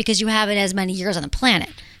tried yet because you haven't as many years on the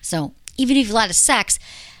planet. So even if you have a lot of sex,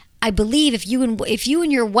 I believe if you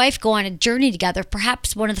and your wife go on a journey together,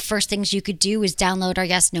 perhaps one of the first things you could do is download our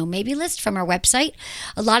yes, no, maybe list from our website.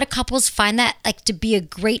 A lot of couples find that like to be a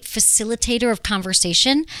great facilitator of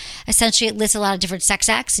conversation. Essentially, it lists a lot of different sex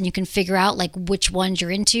acts, and you can figure out like which ones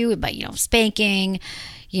you're into, but spanking,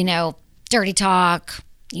 dirty talk,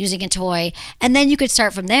 using a toy, and then you could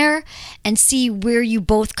start from there and see where you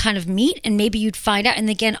both kind of meet, and maybe you'd find out. And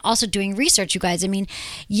again, also doing research, you guys. I mean,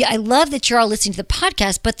 yeah, I love that you're all listening to the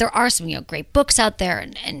podcast, but there are some great books out there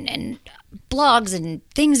and blogs and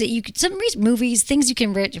things that you could, movies, things you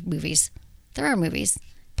can read. Movies, there are movies,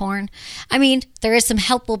 porn. I mean, there is some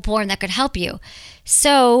helpful porn that could help you.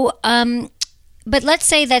 So, but let's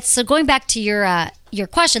say that's, so going back to your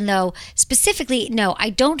question though, specifically, no,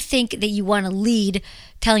 I don't think that you want to lead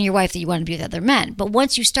telling your wife that you want to be with other men. But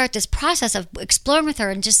once you start this process of exploring with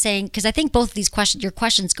her and just saying, because I think both of these questions, your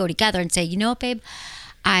questions go together, and say, babe,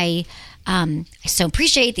 I so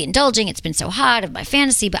appreciate the indulging. It's been so hot of my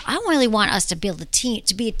fantasy, but I really want us to build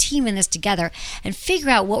to be a team in this together and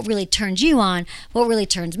figure out what really turns you on, what really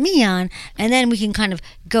turns me on, and then we can kind of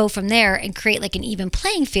go from there and create like an even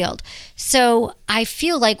playing field. So I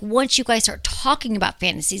feel like once you guys start talking about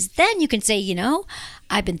fantasies, then you can say,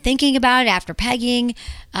 I've been thinking about it after pegging.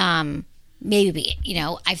 Maybe,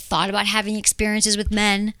 I've thought about having experiences with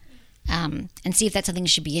men. And see if that's something you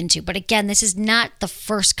should be into. But again, this is not the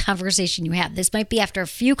first conversation you have. This might be after a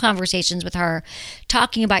few conversations with her,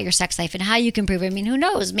 talking about your sex life and how you can improve it. I mean, who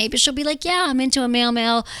knows? Maybe she'll be like, yeah, I'm into a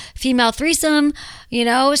male-male, female threesome,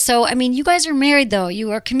 So, I mean, you guys are married, though.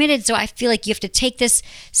 You are committed. So I feel like you have to take this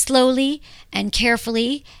slowly and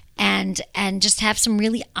carefully and just have some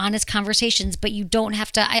really honest conversations. But you don't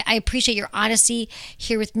have to, I appreciate your honesty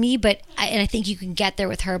here with me, but I think you can get there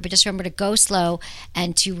with her. But just remember to go slow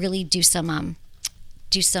and to really do some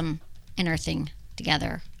unearthing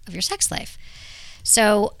together of your sex life.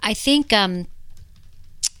 So I think, yeah.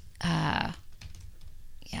 I'm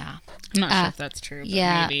not sure if that's true, but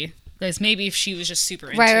yeah. Maybe. Because maybe if she was just super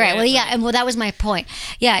into right. it. Well, yeah, and that was my point.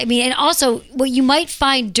 Yeah, I mean, and also what you might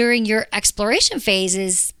find during your exploration phase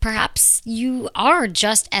is perhaps you are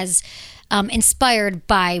just as inspired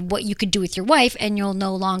by what you could do with your wife, and you'll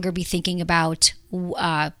no longer be thinking about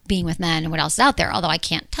being with men and what else is out there. Although I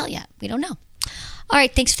can't tell yet, we don't know. All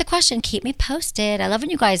right, thanks for the question. Keep me posted. I love when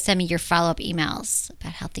you guys send me your follow-up emails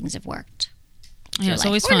about how things have worked. Yeah, it's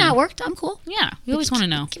always fun. Or not worked. I'm cool. Yeah, we always want to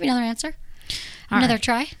know. Give me another answer. All Another right.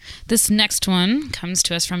 try. This next one comes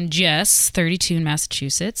to us from Jess, 32 in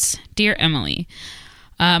Massachusetts. Dear Emily,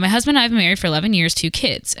 my husband and I have been married for 11 years, 2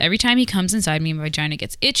 kids. Every time he comes inside me, my vagina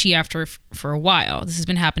gets itchy for a while. This has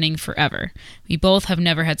been happening forever. We both have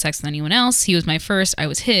never had sex with anyone else. He was my first, I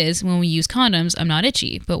was his. When we use condoms, I'm not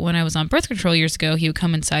itchy. But when I was on birth control years ago, he would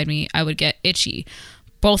come inside me, I would get itchy.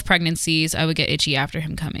 Both pregnancies, I would get itchy after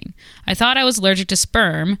him coming. I thought I was allergic to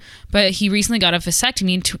sperm, but he recently got a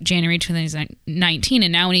vasectomy in January 2019,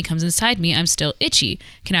 and now when he comes inside me, I'm still itchy.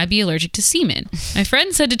 Can I be allergic to semen? My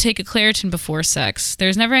friend said to take a Claritin before sex.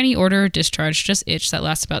 There's never any order or discharge, just itch that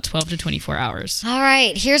lasts about 12 to 24 hours. All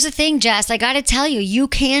right, here's the thing, Jess. I got to tell you, you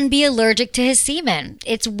can be allergic to his semen.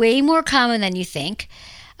 It's way more common than you think.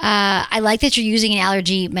 I like that you're using an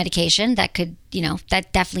allergy medication. That could,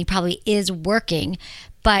 that definitely probably is working.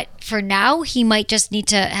 But for now, he might just need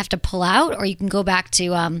to have to pull out, or you can go back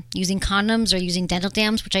to using condoms or using dental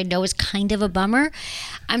dams, which I know is kind of a bummer.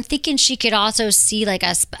 I'm thinking she could also see I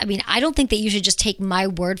don't think that you should just take my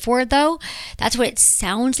word for it, though. That's what it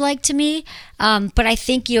sounds like to me. But I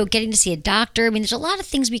think, getting to see a doctor, there's a lot of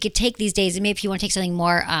things we could take these days. And maybe if you want to take something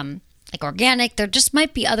more like organic, there just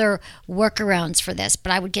might be other workarounds for this.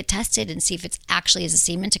 But I would get tested and see if it's actually is a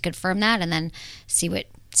semen to confirm that, and then see what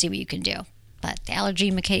you can do. But if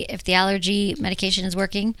the allergy medication is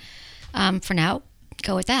working, for now,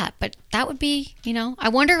 go with that. But that would be, I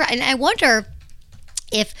wonder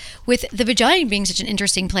if with the vagina being such an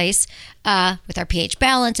interesting place, with our pH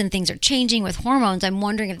balance and things are changing with hormones, I'm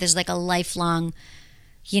wondering if there's like a lifelong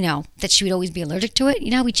that she would always be allergic to it.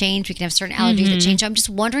 We change. We can have certain allergies that change. So I'm just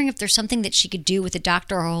wondering if there's something that she could do with a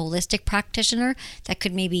doctor or a holistic practitioner that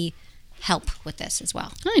could maybe help with this as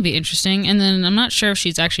well. That would be interesting. And then I'm not sure if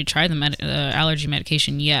she's actually tried the allergy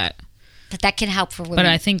medication yet. But that can help for women. But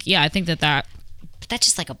I think that. But that's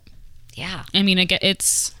just like I mean,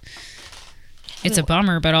 it's a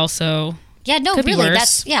bummer, but also. Yeah, no, could really. Be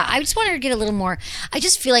worse. I just wanted to get a little more. I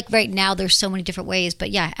just feel like right now there's so many different ways,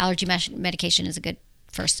 but yeah, allergy medication is a good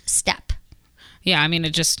first step. Yeah, I mean,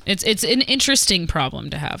 it's an interesting problem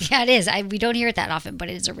to have. Yeah, it is. We don't hear it that often, but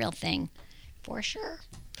it is a real thing for sure.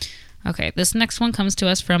 Okay, this next one comes to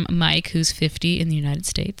us from Mike, who's 50 in the United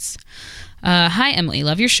States. Hi, Emily.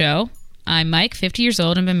 Love your show. I'm Mike, 50 years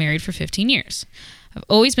old, and been married for 15 years. I've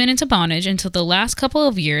always been into bondage until the last couple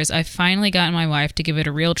of years I've finally gotten my wife to give it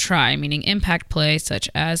a real try, meaning impact play such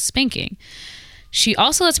as spanking. She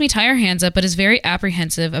also lets me tie her hands up, but is very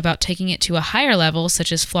apprehensive about taking it to a higher level,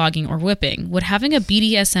 such as flogging or whipping. Would having a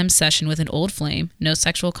BDSM session with an old flame, no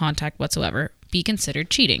sexual contact whatsoever, be considered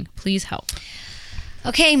cheating? Please help.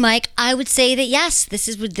 Okay, Mike, I would say that yes,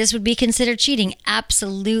 this would be considered cheating.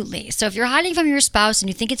 Absolutely. So if you're hiding from your spouse and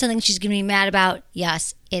you think it's something she's going to be mad about,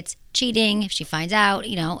 yes, it's cheating. If she finds out,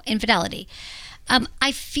 infidelity.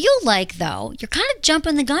 I feel like, though, you're kind of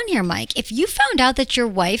jumping the gun here, Mike. If you found out that your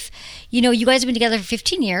wife, you guys have been together for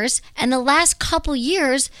 15 years, and the last couple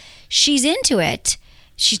years she's into it,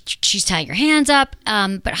 she's tying your hands up,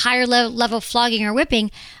 but higher level flogging or whipping,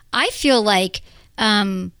 I feel like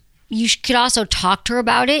you could also talk to her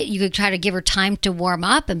about it. You could try to give her time to warm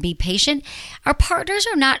up and be patient. Our partners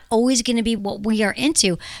are not always going to be what we are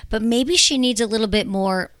into, but maybe she needs a little bit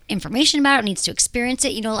more information about it, needs to experience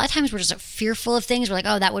it. A lot of times we're just fearful of things. We're like,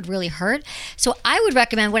 oh, that would really hurt. So I would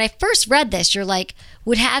recommend, when I first read this, you're like,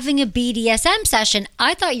 would having a BDSM session,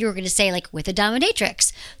 I thought you were going to say like with a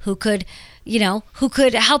dominatrix who could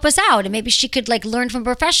help us out, and maybe she could like learn from a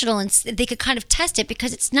professional and they could kind of test it,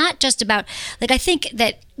 because it's not just about I think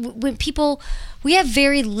that when we have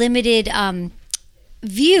very limited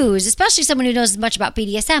views, especially someone who knows as much about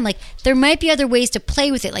BDSM, like there might be other ways to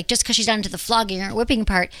play with it. Like just because she's not into the flogging or whipping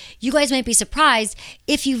part, you guys might be surprised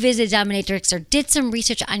if you visited dominatrix or did some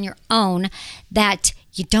research on your own that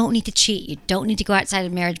you don't need to cheat, you don't need to go outside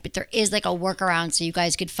of marriage, but there is like a workaround so you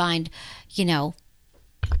guys could find,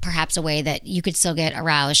 perhaps a way that you could still get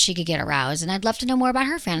aroused, she could get aroused, and I'd love to know more about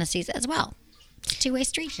her fantasies as well. It's a two-way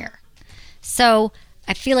street here. So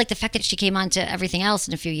I feel like the fact that she came on to everything else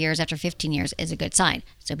in a few years after 15 years is a good sign.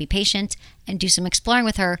 So be patient and do some exploring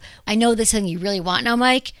with her. I know this thing you really want now,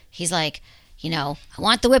 Mike. He's like, I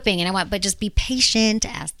want the whipping but just be patient,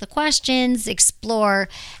 ask the questions, explore.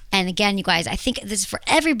 And again, you guys, I think this is for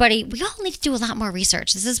everybody. We all need to do a lot more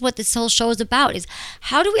research. This is what this whole show is about, is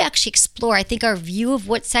how do we actually explore? I think our view of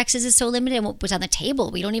what sex is so limited, and what was on the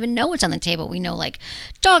table. We don't even know what's on the table. We know like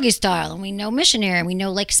Doggystyle, and we know missionary, and we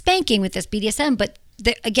know like spanking with this BDSM. But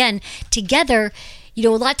again, together, a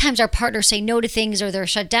lot of times our partners say no to things, or they're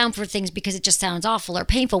shut down for things because it just sounds awful or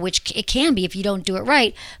painful, which it can be if you don't do it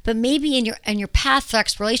right. But maybe in your path for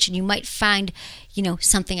exploration, you might find,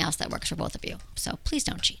 something else that works for both of you. So please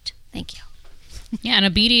don't cheat. Thank you. Yeah, and a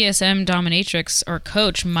BDSM dominatrix or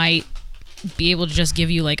coach might be able to just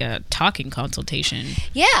give you like a talking consultation.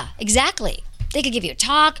 Yeah, exactly. They could give you a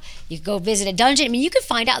talk. You could go visit a dungeon. I mean, you could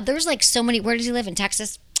find out. There's like so many. Where does he live? In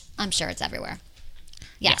Texas? I'm sure it's everywhere.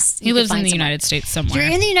 Yes. Yeah. He lives in the United States somewhere.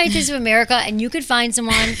 You're in the United States of America, and you could find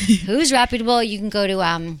someone who's reputable. You can go to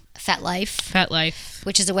FetLife,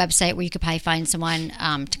 which is a website where you could probably find someone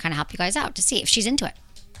to kind of help you guys out to see if she's into it.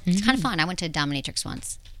 It's kind of fun. I went to a dominatrix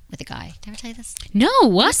once with a guy. Did I ever tell you this? No,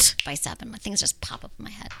 what? By 7. Things just pop up in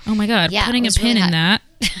my head. Oh my God. Yeah, putting a pin in that.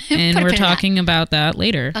 And we're talking about that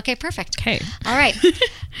later. Okay, perfect. Okay. All right.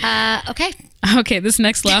 Okay. Okay, this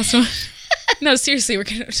last one. No, seriously,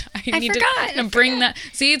 I need forgot. to bring that.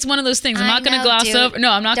 See, it's one of those things. I'm not going to gloss over.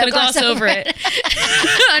 No, I'm not going to gloss over it.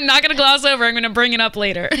 I'm not going to gloss over. I'm going to bring it up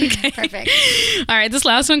later. Okay. Perfect. All right, this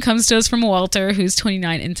last one comes to us from Walter, who's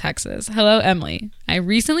 29 in Texas. Hello, Emily. I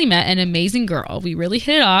recently met an amazing girl. We really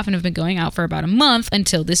hit it off and have been going out for about a month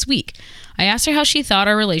until this week. I asked her how she thought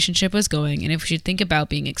our relationship was going and if we should think about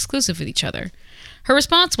being exclusive with each other. Her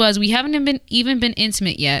response was, we haven't even been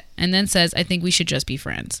intimate yet, and then says, I think we should just be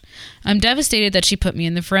friends. I'm devastated that she put me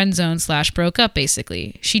in the friend zone / broke up,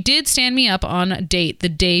 basically. She did stand me up on a date the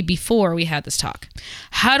day before we had this talk.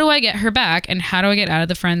 How do I get her back, and how do I get out of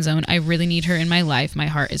the friend zone? I really need her in my life. My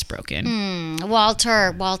heart is broken.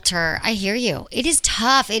 Walter, I hear you. It is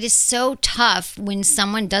tough. It is so tough when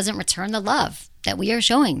someone doesn't return the love that we are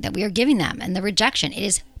showing, that we are giving them, and the rejection. It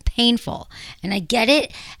is painful, and I get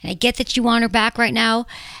it, and I get that you want her back right now,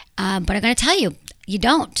 but I'm going to tell you, you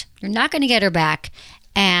don't. You're not going to get her back.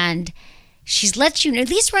 And she's let you know, at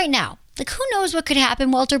least right now, like who knows what could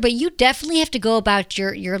happen, Walter, but you definitely have to go about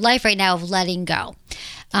your life right now of letting go.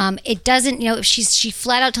 It doesn't, she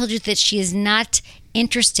flat out told you that she is not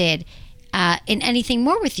interested in anything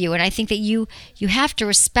more with you. And I think that you have to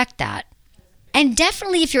respect that. And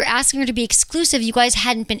definitely if you're asking her to be exclusive, you guys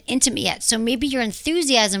hadn't been intimate yet. So maybe your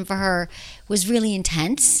enthusiasm for her was really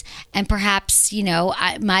intense. And perhaps,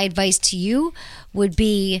 my advice to you would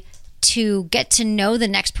be to get to know the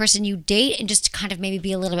next person you date and just to kind of maybe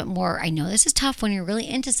be a little bit more, I know this is tough when you're really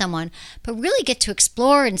into someone, but really get to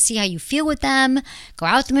explore and see how you feel with them. Go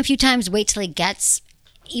out with them a few times, wait till it gets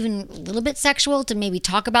even a little bit sexual to maybe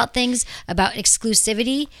talk about things, about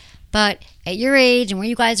exclusivity. But at your age and where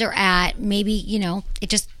you guys are at, maybe,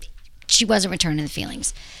 she wasn't returning the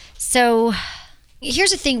feelings. So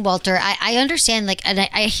here's the thing, Walter. I understand, and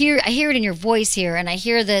I hear it in your voice here, and I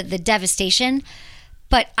hear the devastation.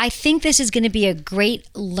 But I think this is going to be a great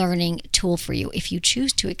learning tool for you if you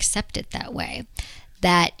choose to accept it that way.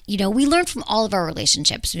 That, we learn from all of our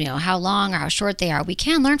relationships, how long or how short they are. We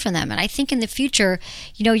can learn from them. And I think in the future,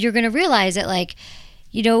 you're going to realize that,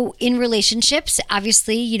 in relationships,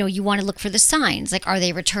 obviously, you want to look for the signs. Like, are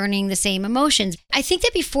they returning the same emotions? I think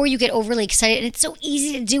that before you get overly excited, and it's so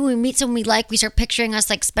easy to do when we meet someone we like, we start picturing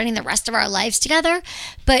us spending the rest of our lives together.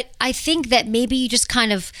 But I think that maybe you just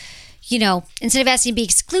kind of, instead of asking to be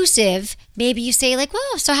exclusive, maybe you say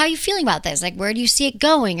well, so how are you feeling about this? Where do you see it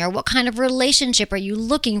going? Or what kind of relationship are you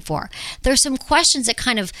looking for? There's some questions that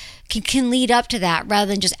kind of can lead up to that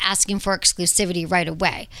rather than just asking for exclusivity right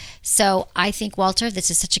away. So I think, Walter,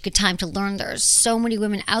 this is such a good time to learn. There's so many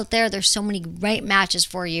women out there. There's so many right matches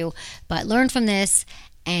for you, but learn from this.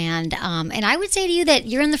 And I would say to you that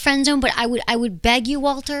you're in the friend zone, but I would beg you,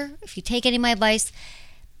 Walter, if you take any of my advice,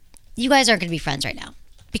 you guys aren't going to be friends right now.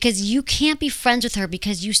 Because you can't be friends with her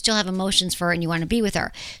because you still have emotions for her and you want to be with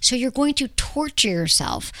her. So you're going to torture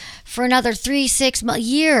yourself for another 3-6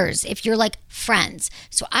 years if you're friends.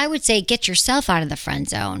 So I would say get yourself out of the friend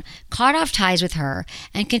zone, cut off ties with her,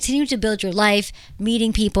 and continue to build your life,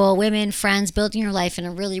 meeting people, women, friends, building your life in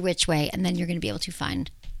a really rich way. And then you're going to be able to find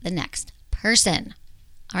the next person.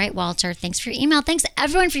 All right, Walter, thanks for your email. Thanks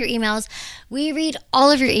everyone for your emails. We read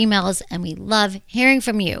all of your emails and we love hearing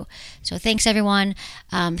from you. So thanks everyone.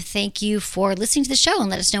 Thank you for listening to the show and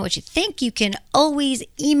let us know what you think. You can always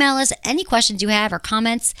email us any questions you have or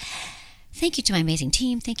comments. Thank you to my amazing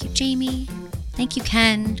team. Thank you, Jamie. Thank you,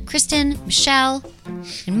 Ken, Kristen, Michelle,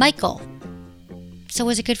 and Michael. So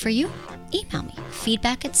was it good for you? Email me,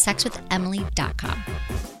 feedback@sexwithemily.com.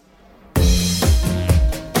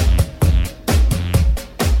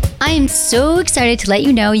 I am so excited to let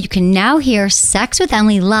you know you can now hear Sex with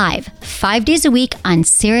Emily live 5 days a week on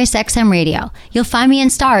SiriusXM Radio. You'll find me in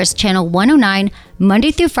Stars, Channel 109,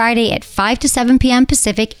 Monday through Friday at 5 to 7 p.m.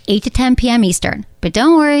 Pacific, 8 to 10 p.m. Eastern. But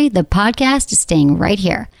don't worry, the podcast is staying right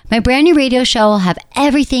here. My brand new radio show will have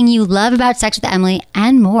everything you love about Sex with Emily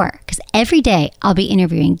and more, because every day I'll be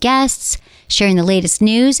interviewing guests, sharing the latest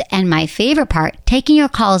news, and my favorite part, taking your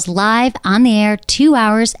calls live on the air 2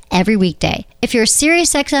 hours every weekday. If you're a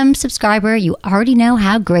SiriusXM subscriber, you already know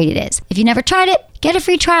how great it is. If you never tried it, get a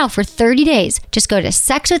free trial for 30 days. Just go to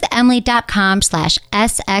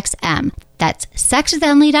sexwithemily.com/SXM. That's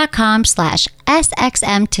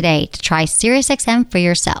sexwithemily.com/SXM today to try SiriusXM for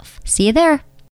yourself. See you there.